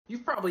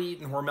You've probably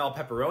eaten Hormel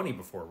pepperoni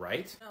before,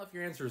 right? Well, if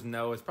your answer is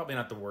no, it's probably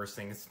not the worst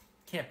thing. It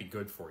can't be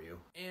good for you.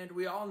 And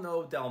we all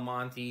know Del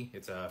Monte.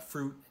 It's a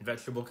fruit and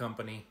vegetable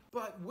company.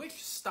 But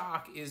which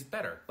stock is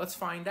better? Let's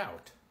find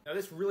out. Now,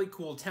 this really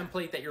cool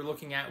template that you're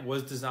looking at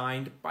was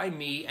designed by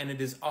me, and it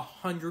is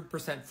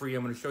 100% free.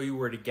 I'm going to show you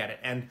where to get it.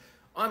 And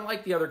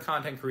unlike the other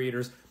content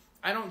creators,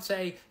 I don't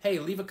say, hey,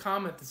 leave a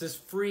comment that says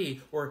free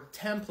or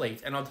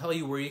template, and I'll tell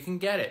you where you can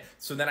get it.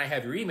 So then I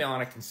have your email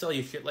and I can sell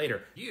you shit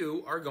later.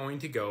 You are going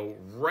to go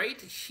right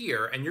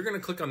here, and you're going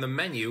to click on the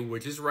menu,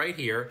 which is right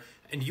here,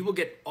 and you will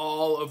get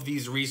all of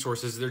these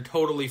resources. They're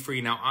totally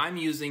free. Now, I'm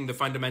using the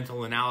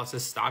fundamental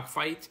analysis stock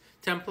fight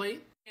template.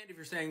 And if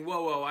you're saying,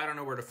 whoa, I don't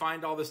know where to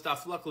find all this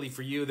stuff, luckily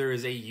for you, there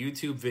is a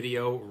YouTube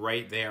video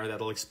right there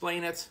that'll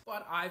explain it.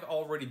 But I've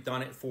already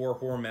done it for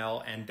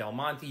Hormel and Del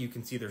Monte. You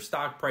can see their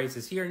stock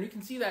prices here, and you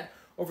can see that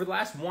over the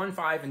last 1,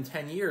 5, and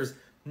 10 years,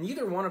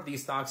 neither one of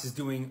these stocks is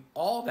doing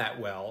all that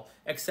well,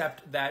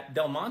 except that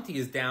Del Monte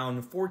is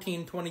down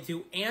 14,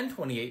 22, and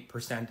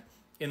 28%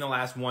 in the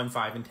last 1,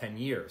 5, and 10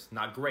 years.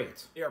 Not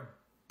great. They are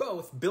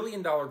both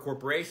billion-dollar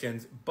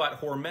corporations,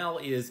 but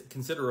Hormel is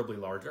considerably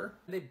larger.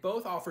 They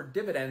both offer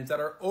dividends that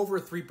are over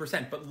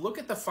 3%, but look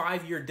at the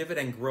 5-year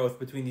dividend growth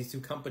between these two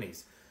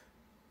companies.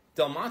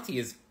 Del Monte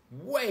is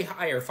way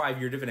higher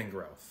 5-year dividend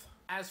growth.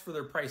 As for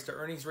their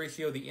price-to-earnings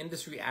ratio, the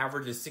industry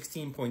average is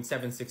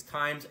 16.76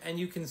 times, and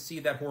you can see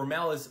that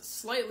Hormel is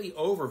slightly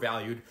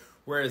overvalued,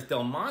 whereas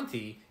Del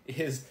Monte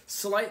is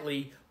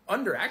slightly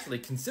actually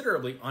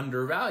considerably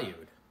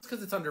undervalued.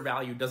 Because it's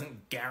undervalued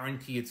doesn't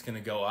guarantee it's going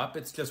to go up.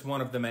 It's just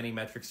one of the many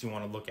metrics you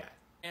want to look at.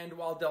 And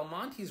while Del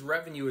Monte's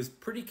revenue is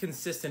pretty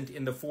consistent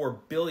in the 4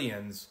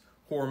 billions,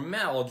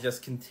 Hormel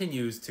just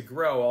continues to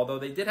grow, although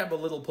they did have a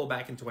little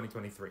pullback in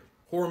 2023.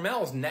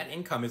 Hormel's net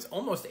income is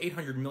almost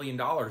 $800 million,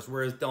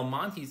 whereas Del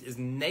Monte's is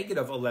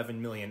negative $11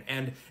 million,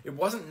 and it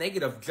wasn't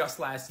negative just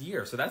last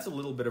year, so that's a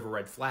little bit of a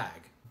red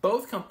flag.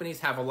 Both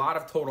companies have a lot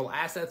of total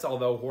assets,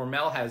 although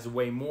Hormel has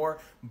way more.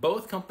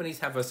 Both companies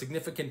have a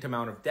significant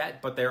amount of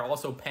debt, but they're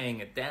also paying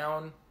it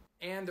down.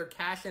 And their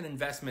cash and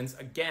investments,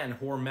 again,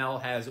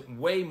 Hormel has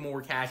way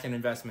more cash and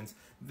investments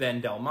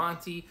than Del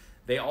Monte.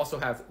 They also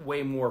have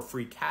way more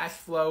free cash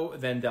flow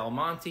than Del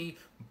Monte,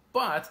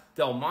 but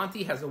Del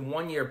Monte has a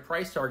 1-year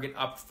price target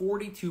up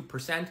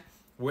 42%,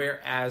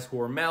 whereas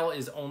Hormel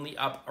is only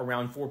up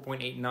around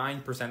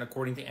 4.89%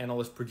 according to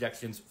analyst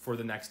projections for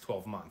the next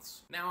 12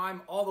 months. Now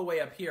I'm all the way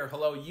up here.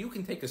 Hello, you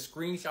can take a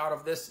screenshot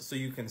of this so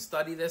you can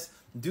study this,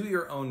 do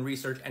your own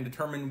research, and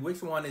determine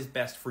which one is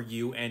best for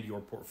you and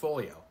your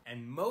portfolio.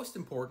 And most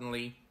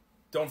importantly,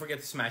 don't forget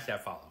to smash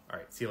that follow. All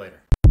right, see you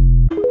later.